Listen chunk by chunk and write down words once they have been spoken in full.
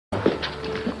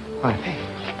Hi.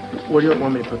 Hey, where do you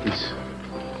want me to put these?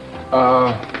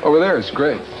 Over there. It's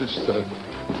great. Just,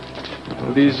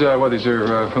 these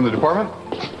are from the department?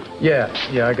 Yeah,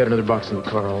 I got another box in the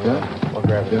car. I'll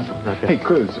grab it. Yeah. Okay. Hey,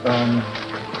 Cruz,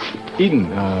 Eden,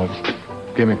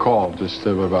 gave me a call just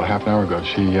about half an hour ago.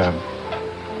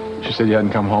 She said you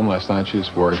hadn't come home last night. She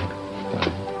was worried.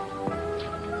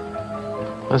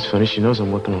 That's funny. She knows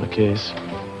I'm working on a case.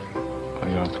 Well,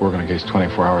 you don't have to work on a case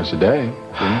 24 hours a day,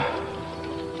 do you?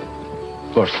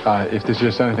 Look, if there's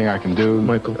just anything I can do...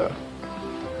 Michael,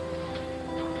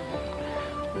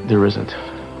 there isn't.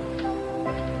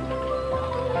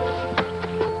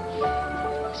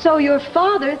 So your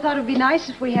father thought it would be nice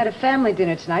if we had a family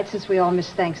dinner tonight since we all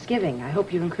missed Thanksgiving. I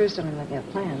hope you and Cruz don't have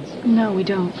plans. No, we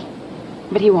don't.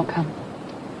 But he won't come.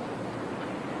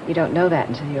 You don't know that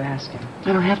until you ask him.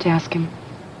 I don't have to ask him.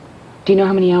 Do you know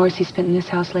how many hours he's spent in this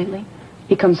house lately?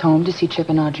 He comes home to see Chip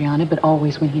and Adriana, but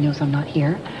always when he knows I'm not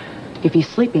here. If he's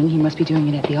sleeping, he must be doing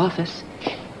it at the office.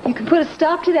 You can put a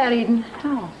stop to that, Eden.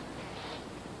 How?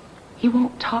 He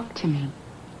won't talk to me.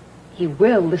 He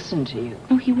will listen to you.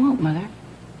 No, he won't, Mother.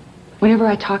 Whenever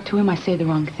I talk to him, I say the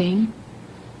wrong thing.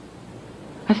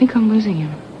 I think I'm losing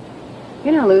him.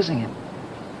 You're not losing him.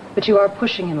 But you are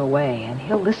pushing him away, and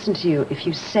he'll listen to you if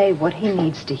you say what he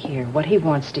needs to hear, what he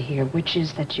wants to hear, which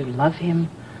is that you love him,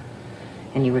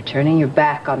 and you are turning your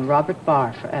back on Robert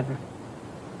Barr forever.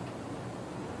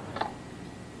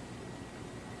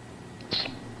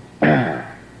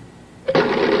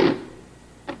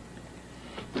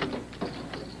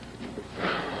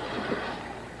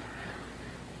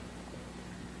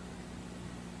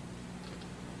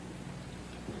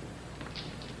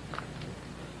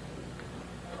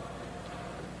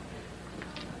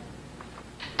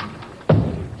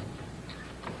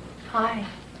 Hi.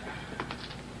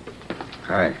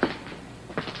 Hi.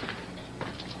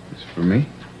 This for me?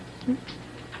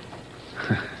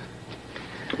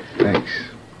 Thanks.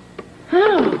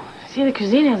 Oh, see, the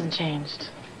cuisine hasn't changed.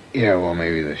 Yeah, well,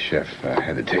 maybe the chef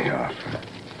had to take off.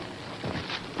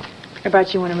 I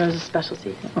brought you one of Rose's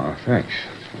specialties. Oh, thanks.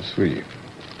 That's sweet.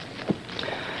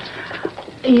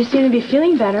 You seem to be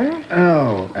feeling better.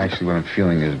 Oh, actually, what I'm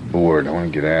feeling is bored. I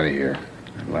want to get out of here.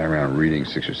 I lie around reading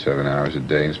 6 or 7 hours a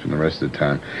day and spend the rest of the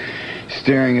time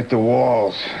staring at the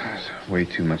walls. It's way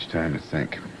too much time to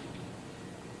think.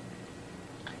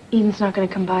 Eden's not going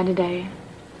to come by today.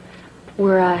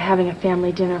 We're having a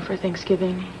family dinner for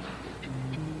Thanksgiving.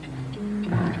 Oh,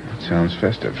 that sounds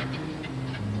festive.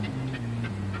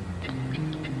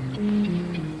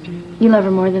 You love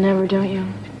her more than ever, don't you?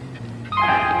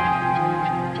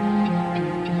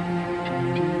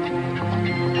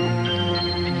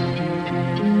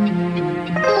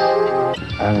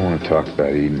 I don't want to talk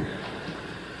about Eden.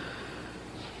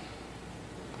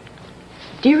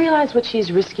 Do you realize what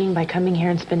she's risking by coming here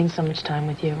and spending so much time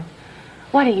with you?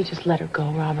 Why don't you just let her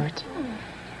go, Robert?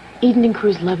 Eden and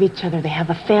Cruz love each other. They have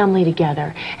a family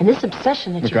together. And this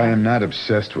obsession that Look, I am not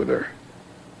obsessed with her.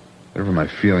 Whatever my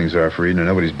feelings are for Eden are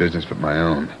nobody's business but my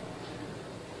own.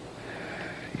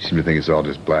 You seem to think it's all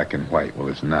just black and white. Well,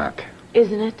 it's not.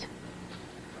 Isn't it?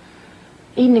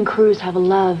 Eden and Cruz have a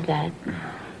love that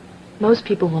most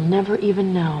people will never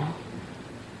even know.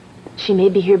 She may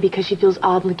be here because she feels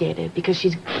obligated, because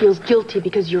she feels guilty,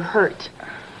 because you're hurt.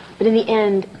 But in the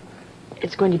end,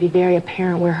 it's going to be very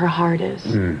apparent where her heart is.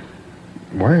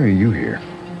 Why are you here?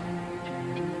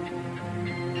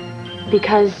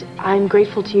 Because I'm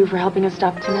grateful to you for helping us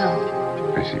stop to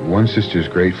know. I see. One sister's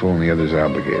grateful and the other's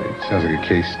obligated. Sounds like a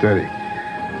case study.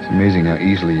 It's amazing how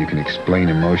easily you can explain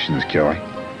emotions, Kelly.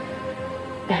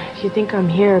 If you think I'm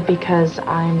here because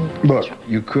I'm... Look,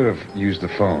 you could have used the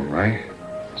phone, right?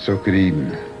 So could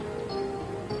Eden.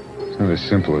 It's not as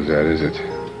simple as that, is it?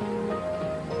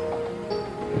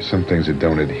 There's some things that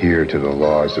don't adhere to the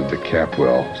laws of the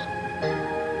Capwells.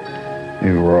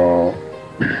 Maybe we're all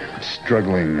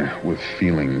struggling with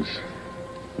feelings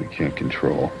we can't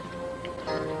control.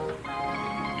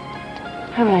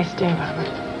 Have a nice day,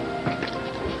 Robert.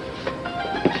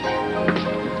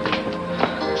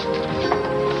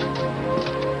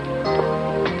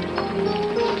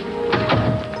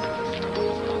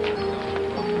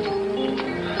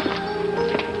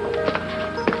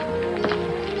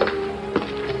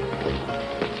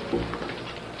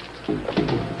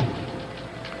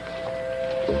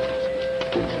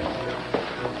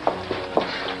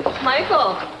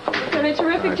 Michael, you've done a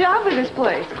terrific job with this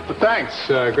place. Thanks.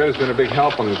 Greta's been a big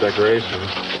help on the decorations.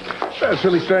 It's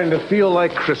really starting to feel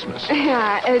like Christmas.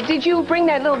 Yeah. Did you bring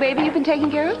that little baby you've been taking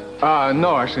care of?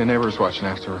 No, actually, a neighbor's watching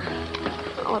after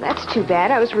her. Oh, that's too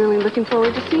bad. I was really looking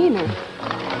forward to seeing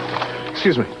her.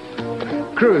 Excuse me.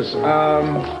 Cruz, can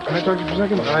I talk to you for a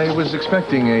second? I was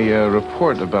expecting a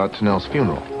report about Tennell's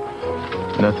funeral.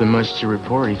 Nothing much to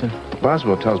report, Ethan.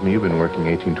 Boswell tells me you've been working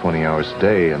 18, 20 hours a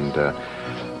day, and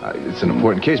it's an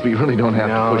important case, but you really don't have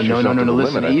to push yourself to the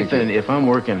listen, limit. Ethan, if I'm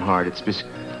working hard, it's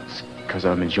because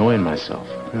I'm enjoying myself.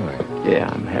 Really? Yeah,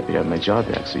 I'm happy to have my job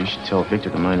back, so you should tell Victor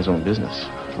to mind his own business.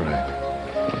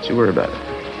 Right. Don't you worry about it.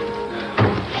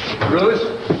 Cruz?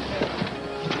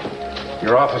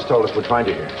 Your office told us we'd find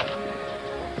you here.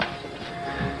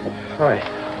 Hi.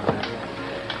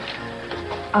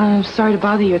 I'm sorry to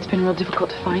bother you. It's been real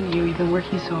difficult to find you. You've been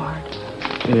working so hard.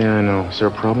 Yeah, I know. Is there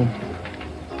a problem?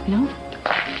 No?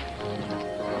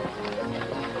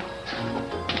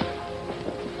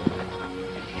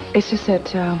 It's just that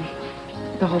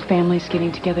the whole family's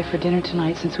getting together for dinner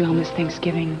tonight since we all missed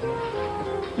Thanksgiving.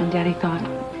 And Daddy thought...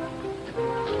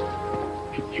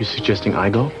 You suggesting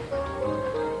I go?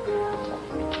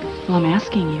 Well, I'm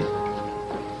asking you.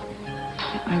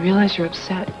 I realize you're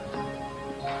upset.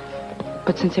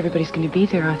 But since everybody's going to be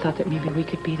there, I thought that maybe we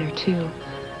could be there, too.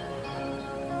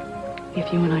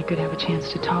 If you and I could have a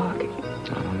chance to talk. I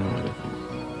don't know.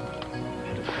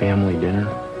 At a family dinner?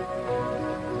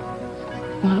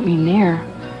 Well, I mean, there.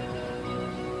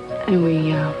 And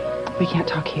we can't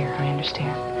talk here, I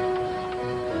understand.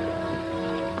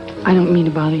 I don't mean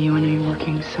to bother you. I know you're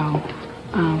working, so,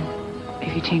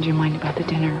 if you change your mind about the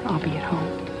dinner, I'll be at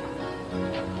home.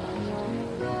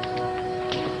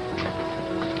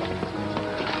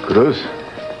 Cruz?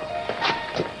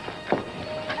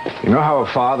 You know how a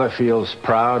father feels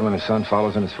proud when his son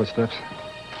follows in his footsteps?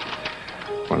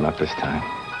 Well, not this time.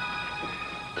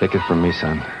 Take it from me,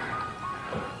 son.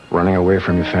 Running away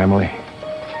from your family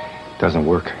doesn't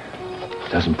work.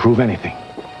 Doesn't prove anything.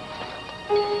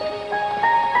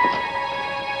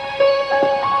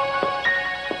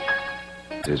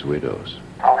 His widows.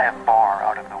 I'll have Barr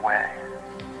out of the way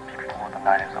before the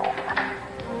night is over.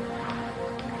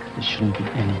 There shouldn't be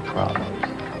any problems.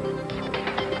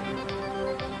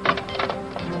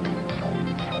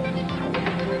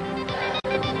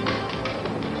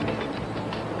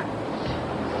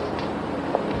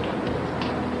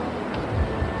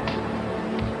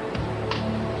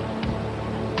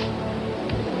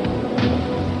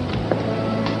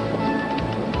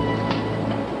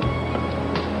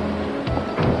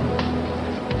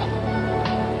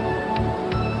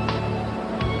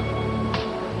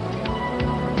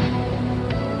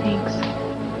 Thanks.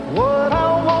 What I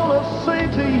wanna say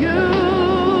to you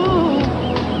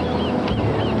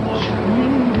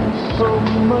means so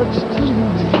much to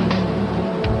me.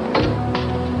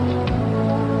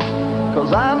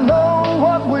 'Cause I know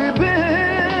what we've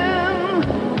been,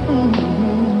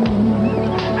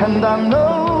 and I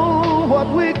know what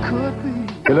we could be.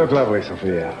 You look lovely,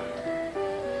 Sophia.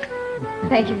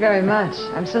 Thank you very much.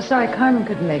 I'm so sorry Carmen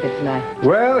couldn't make it tonight.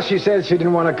 Well, she said she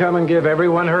didn't want to come and give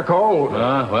everyone her cold.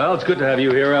 Well, it's good to have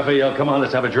you here, Raphael. Come on,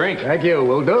 let's have a drink. Thank you,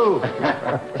 will do.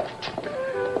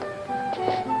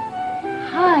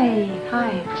 Hi.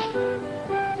 Hi.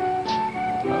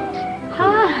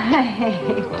 Hi.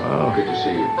 Oh, good to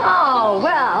see you. Oh,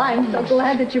 well, I'm so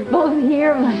glad that you're both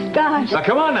here. My gosh. Now,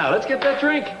 come on now, let's get that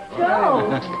drink.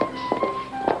 Go.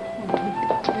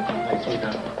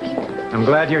 I'm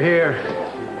glad you're here.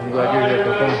 I'm glad you're here,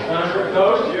 Papa.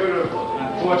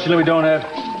 Unfortunately, we don't have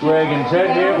Greg and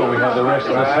Ted here, but we have the rest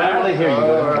of the family here.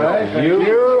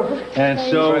 You. And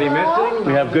so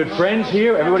we have good friends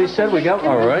here. Everybody said we got.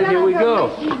 All right, here we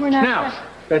go. Now,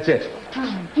 that's it.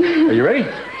 Are you ready?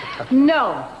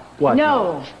 No. What?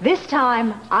 No. This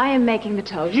time, I am making the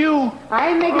toast. You? I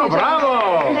am making the toast.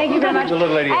 Bravo! Thank you very much. The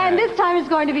little lady. And this time is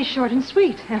going to be short and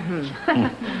sweet.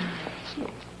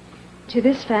 To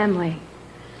this family,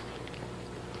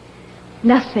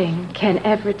 nothing can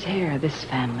ever tear this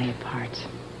family apart.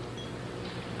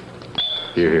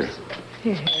 Here, here.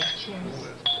 Here, here. Cheers.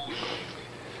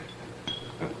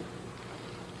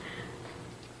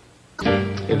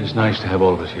 It is nice to have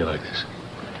all of us here like this.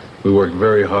 We worked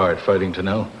very hard fighting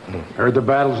Tennell. Heard the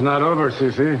battle's not over,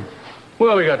 Cece.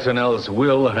 Well, we got Tennell's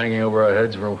will hanging over our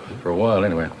heads for a while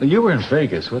anyway. You were in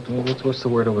Vegas. What's the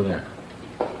word over there?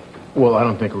 Well, I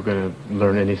don't think we're going to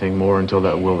learn anything more until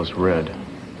that will is read.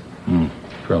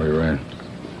 Probably right.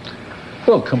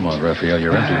 Well, come on, Raphael.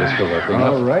 You're empty. Let's fill that thing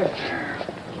up. All right.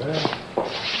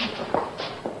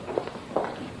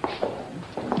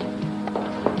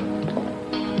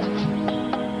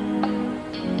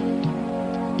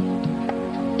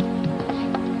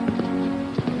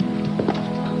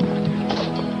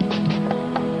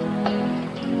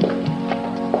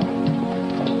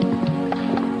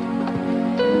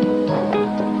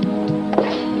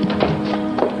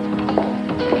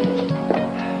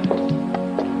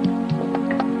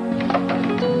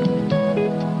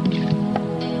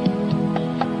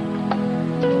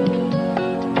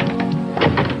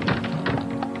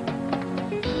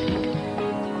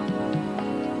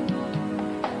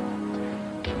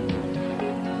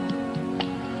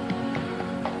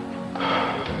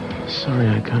 Sorry,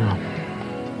 I kind of...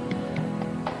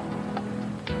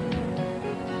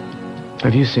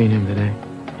 Have you seen him today?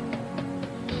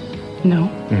 No.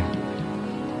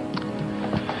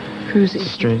 Cruz, It's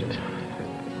strange.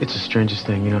 It's the strangest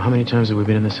thing. You know, how many times have we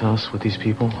been in this house with these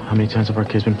people? How many times have our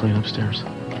kids been playing upstairs?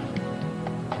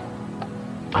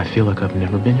 I feel like I've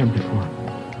never been here before.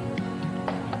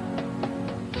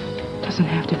 Doesn't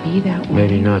have to be that way.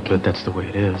 Maybe not, but that's the way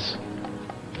it is.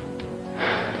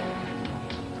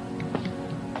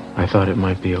 I thought it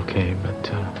might be okay,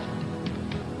 but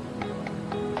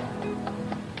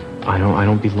I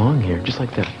don't belong here. Just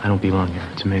like that, I don't belong here.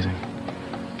 It's amazing.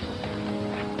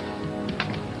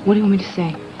 What do you want me to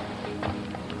say?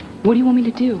 What do you want me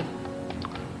to do?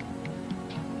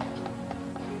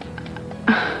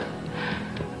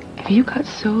 Have you got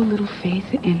so little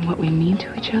faith in what we mean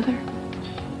to each other?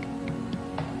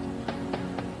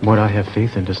 What I have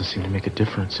faith in doesn't seem to make a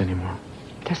difference anymore.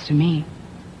 It does to me.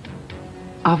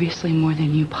 Obviously more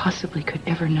than you possibly could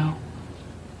ever know.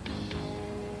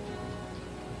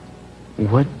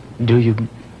 What do you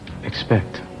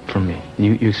expect from me?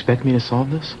 You expect me to solve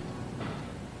this?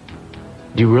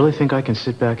 Do you really think I can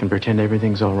sit back and pretend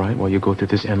everything's all right while you go through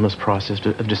this endless process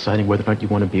of deciding whether or not you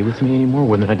want to be with me anymore,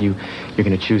 whether or not you're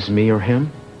going to choose me or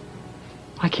him?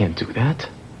 I can't do that.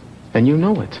 And you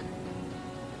know it.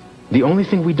 The only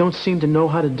thing we don't seem to know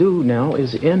how to do now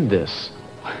is end this.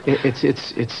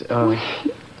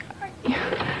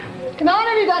 Come on,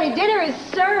 everybody. Dinner is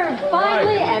served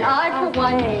finally, and I, for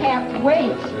one, can't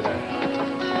wait.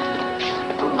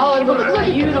 Oh, it looks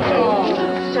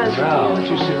beautiful. Just Now,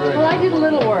 you sit right well, I did a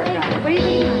little work on it. What do you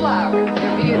think of the flowers?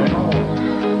 They're beautiful.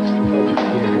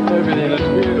 Everything looks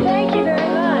beautiful. Thank you very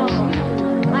much.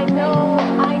 I know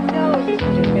this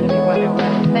is going to be wonderful.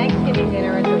 Thanksgiving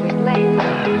dinner is a week late.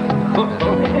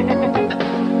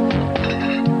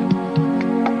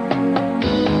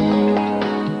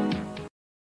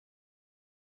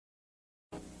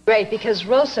 Great, because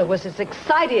Rosa was as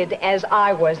excited as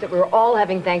I was that we were all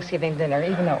having Thanksgiving dinner,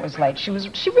 even though it was late. She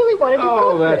really wanted to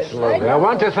cook that's this. lovely. I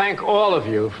want to thank all of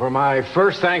you for my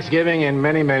first Thanksgiving in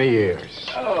many, many years.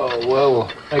 Oh, well,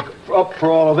 make up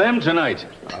for all of them tonight.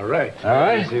 All right. All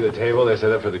right. You see the table they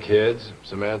set up for the kids?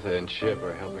 Samantha and Chip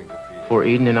are helping to feed. For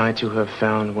Eden and I to have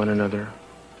found one another,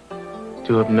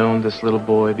 to have known this little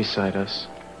boy beside us,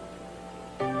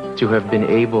 to have been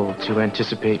able to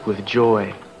anticipate with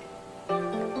joy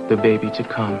the baby to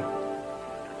come.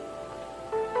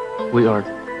 We are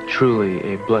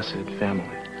truly a blessed family.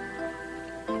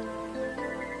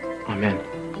 Amen.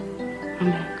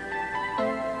 Amen.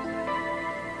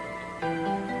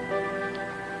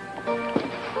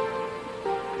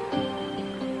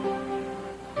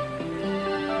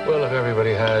 Well, if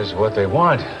everybody has what they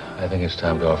want, I think it's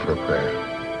time to offer a prayer.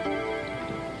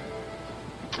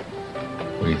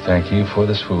 We thank you for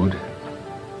this food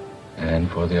and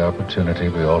for the opportunity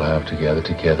we all have to gather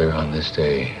together on this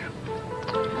day.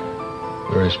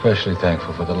 We're especially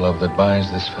thankful for the love that binds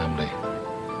this family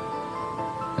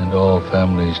and all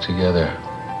families together.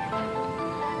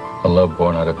 A love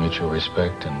born out of mutual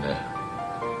respect and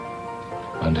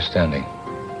understanding.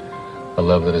 A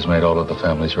love that has made all of the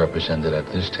families represented at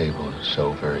this table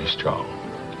so very strong.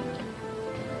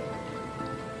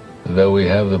 Though we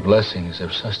have the blessings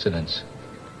of sustenance,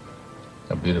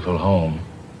 a beautiful home,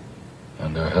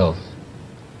 and our health,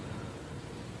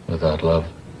 without love,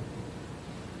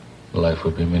 life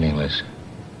would be meaningless.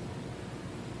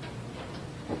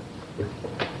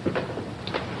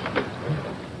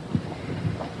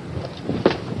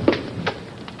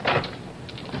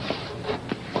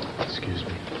 Excuse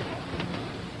me.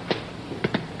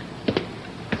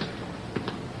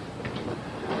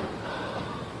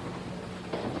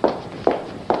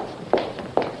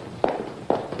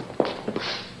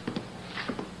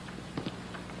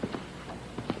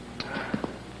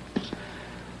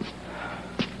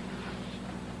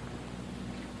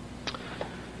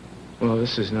 Well,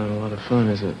 this is not a lot of fun,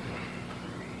 is it?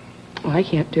 Well, I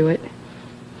can't do it.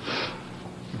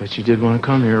 But you did want to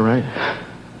come here, right?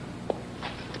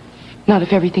 Not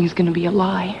if everything's going to be a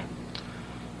lie.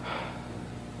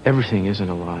 Everything isn't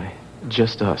a lie.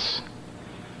 Just us.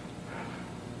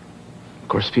 Of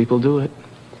course, people do it.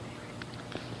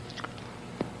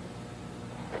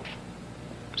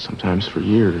 Sometimes for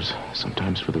years,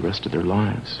 sometimes for the rest of their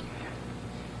lives.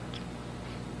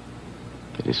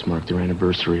 They just mark their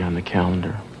anniversary on the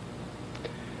calendar.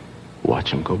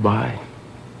 Watch them go by.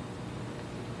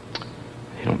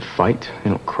 They don't fight. They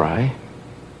don't cry.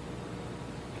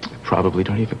 They probably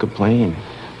don't even complain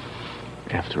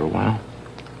after a while.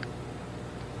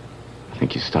 I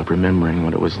think you stop remembering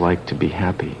what it was like to be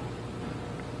happy.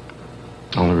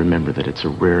 Only remember that it's a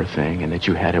rare thing and that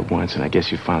you had it once, and I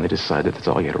guess you finally decided that's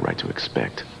all you had a right to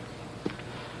expect.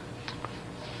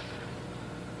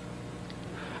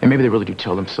 And maybe they really do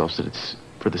tell themselves that it's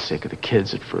for the sake of the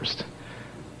kids at first.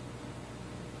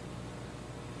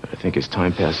 But I think as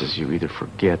time passes, you either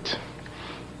forget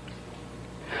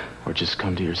or just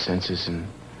come to your senses and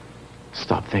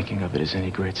stop thinking of it as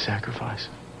any great sacrifice.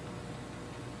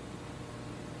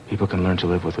 People can learn to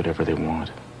live with whatever they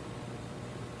want.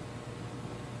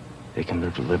 They can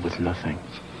learn to live with nothing.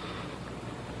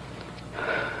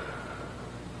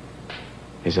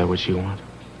 Is that what you want?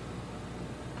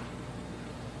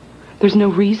 There's no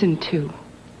reason to.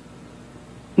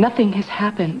 Nothing has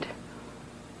happened.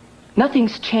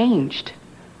 Nothing's changed.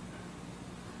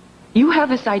 You have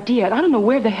this idea, and I don't know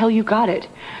where the hell you got it,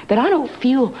 that I don't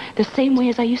feel the same way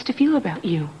as I used to feel about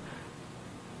you.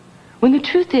 When the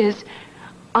truth is,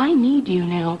 I need you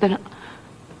now than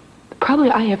probably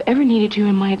I have ever needed you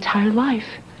in my entire life.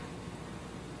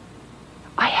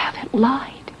 I haven't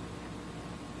lied.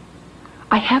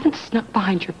 I haven't snuck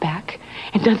behind your back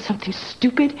and done something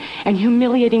stupid and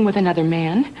humiliating with another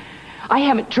man. I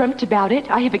haven't dreamt about it.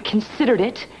 I haven't considered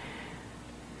it.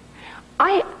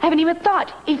 I haven't even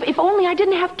thought, if only I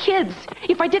didn't have kids,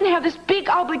 if I didn't have this big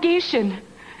obligation.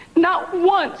 Not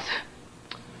once.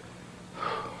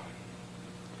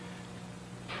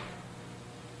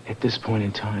 At this point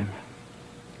in time,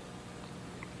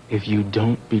 if you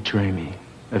don't betray me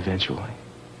eventually,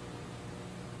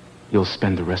 you'll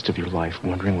spend the rest of your life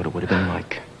wondering what it would have been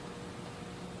like.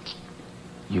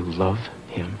 You love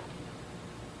him,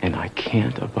 and I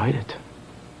can't abide it.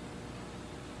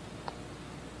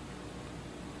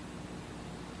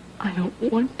 I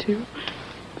don't want to.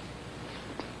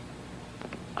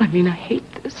 I mean, I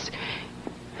hate this.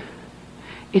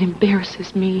 It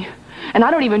embarrasses me. And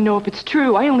I don't even know if it's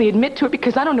true. I only admit to it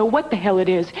because I don't know what the hell it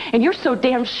is. And you're so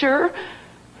damn sure.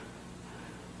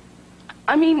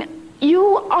 I mean, you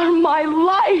are my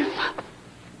life.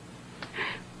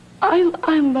 I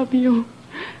love you.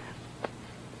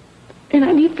 And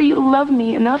I need for you to love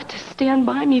me enough to stand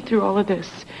by me through all of this.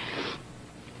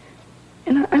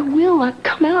 And I will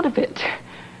come out of it.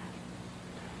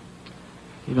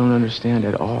 You don't understand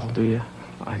at all, do you?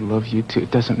 I love you too.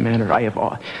 It doesn't matter. I have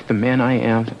all, the man I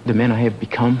am, the man I have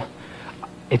become.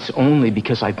 It's only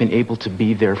because I've been able to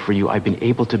be there for you. I've been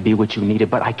able to be what you needed,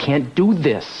 but I can't do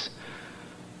this.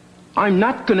 I'm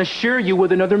not going to share you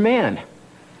with another man.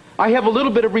 I have a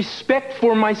little bit of respect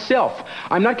for myself.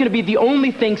 I'm not going to be the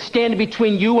only thing standing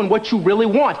between you and what you really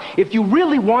want. If you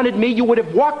really wanted me, you would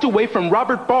have walked away from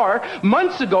Robert Barr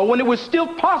months ago when it was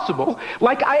still possible,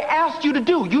 like I asked you to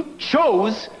do. You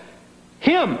chose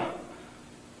him.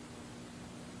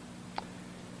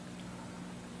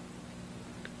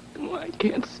 Well, I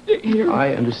can't stay here.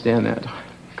 I understand that.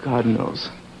 God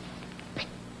knows.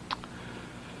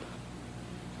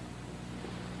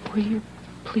 Will you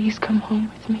please come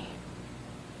home with me?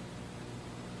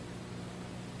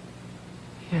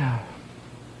 Yeah.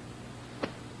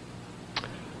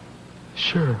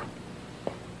 Sure.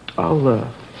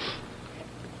 I'll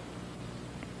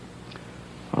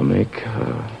make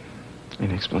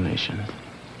an explanation.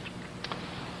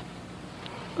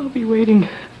 I'll be waiting.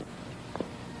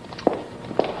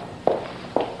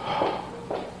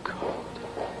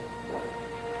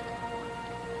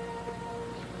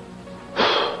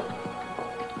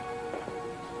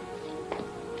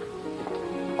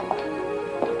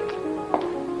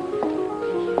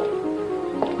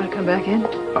 Back in?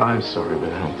 I'm sorry,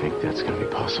 but I don't think that's going to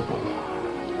be possible.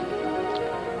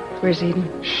 Where's Eden?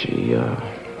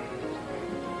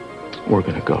 We're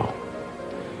going to go.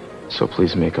 So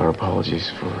please make our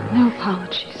apologies for... No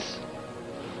apologies.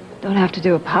 Don't have to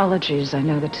do apologies. I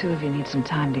know the two of you need some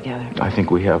time together. I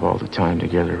think we have all the time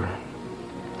together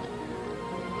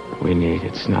we need.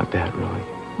 It's not that, really.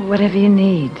 Whatever you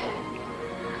need.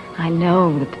 I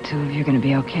know that the two of you are going to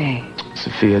be okay.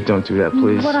 Sophia, don't do that,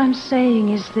 please. What I'm saying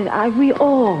is that we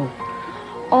all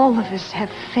of us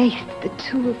have faith that the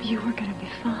two of you are going to be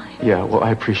fine. Yeah, well,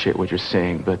 I appreciate what you're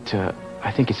saying, but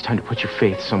I think it's time to put your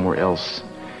faith somewhere else.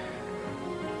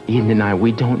 Eden and I,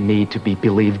 we don't need to be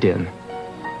believed in.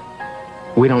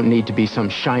 We don't need to be some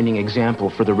shining example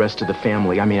for the rest of the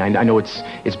family. I mean, I know it's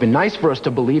been nice for us to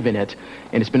believe in it,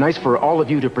 and it's been nice for all of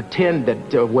you to pretend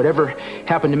that whatever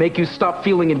happened to make you stop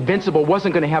feeling invincible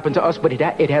wasn't going to happen to us, but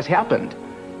it has happened,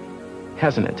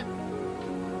 hasn't it?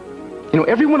 You know,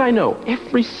 everyone I know,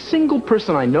 every single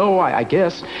person I know, I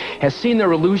guess, has seen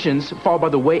their illusions fall by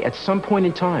the way at some point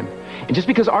in time. And just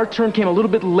because our turn came a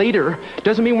little bit later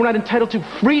doesn't mean we're not entitled to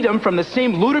freedom from the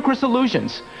same ludicrous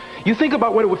illusions. You think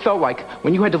about what it felt like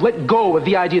when you had to let go of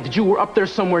the idea that you were up there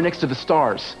somewhere next to the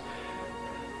stars.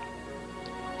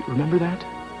 You remember that?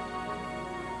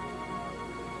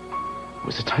 It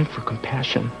was a time for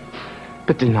compassion,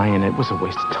 but denying it was a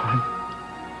waste of time.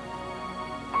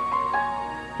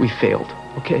 We failed,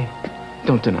 okay?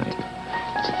 Don't deny it.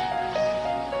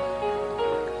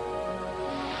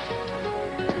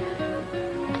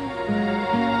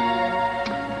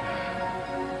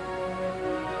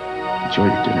 Enjoy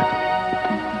your dinner.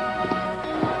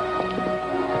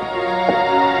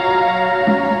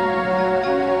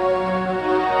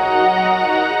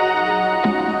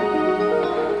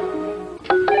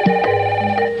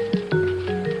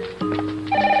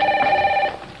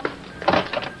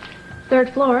 Third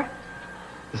floor.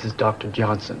 This is Dr.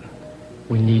 Johnson.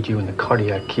 We need you in the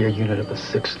cardiac care unit of the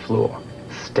 6th floor.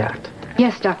 Stat.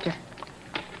 Yes, doctor.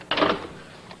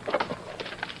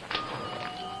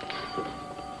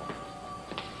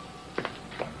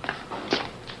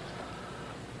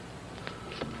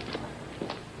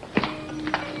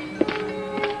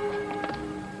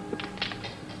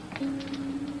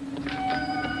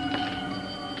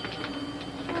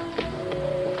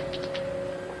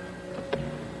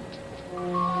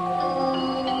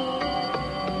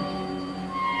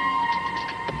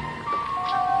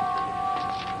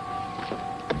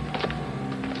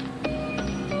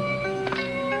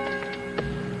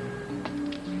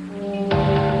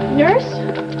 Nurse?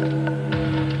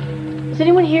 Is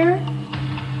anyone here?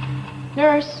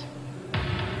 Nurse?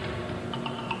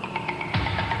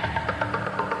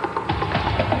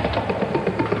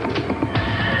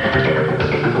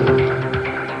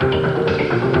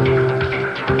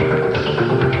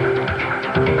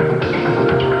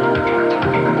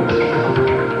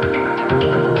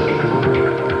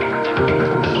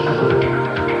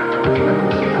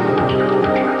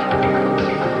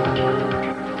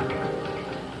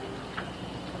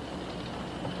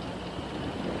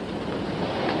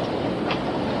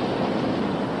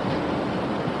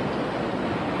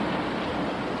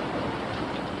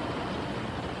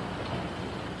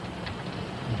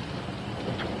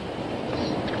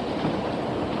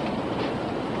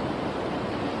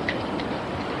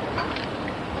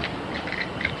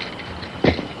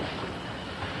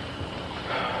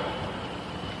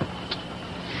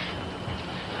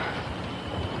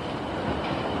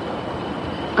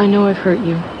 I know I've hurt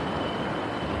you.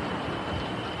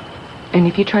 And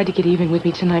if you tried to get even with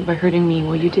me tonight by hurting me,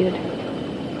 well, you did.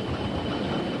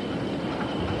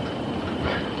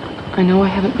 I know I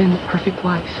haven't been the perfect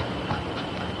wife.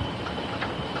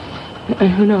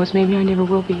 And who knows, maybe I never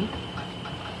will be.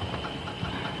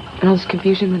 And all this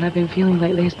confusion that I've been feeling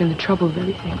lately has been the trouble of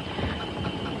everything.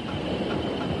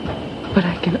 But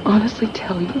I can honestly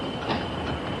tell you,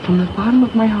 from the bottom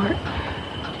of my heart,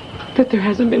 that there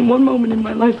hasn't been one moment in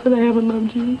my life that I haven't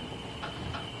loved you.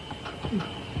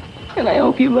 And I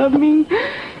hope you love me.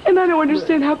 And I don't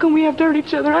understand how come we have to hurt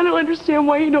each other. I don't understand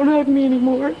why you don't hug me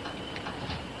anymore.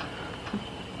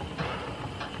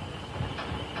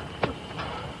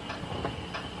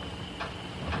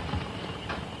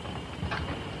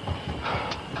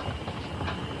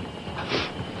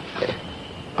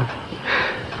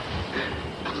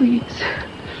 Please.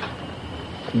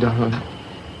 Darling,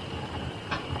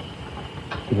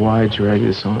 why drag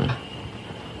this on?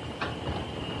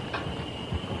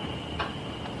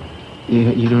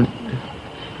 You don't...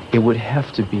 It would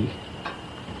have to be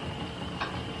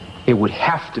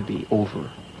over.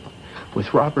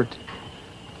 With Robert,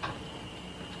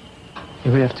 it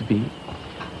would have to be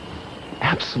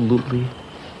absolutely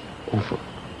over.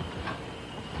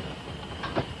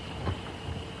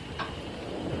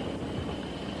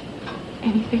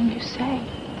 Anything you say.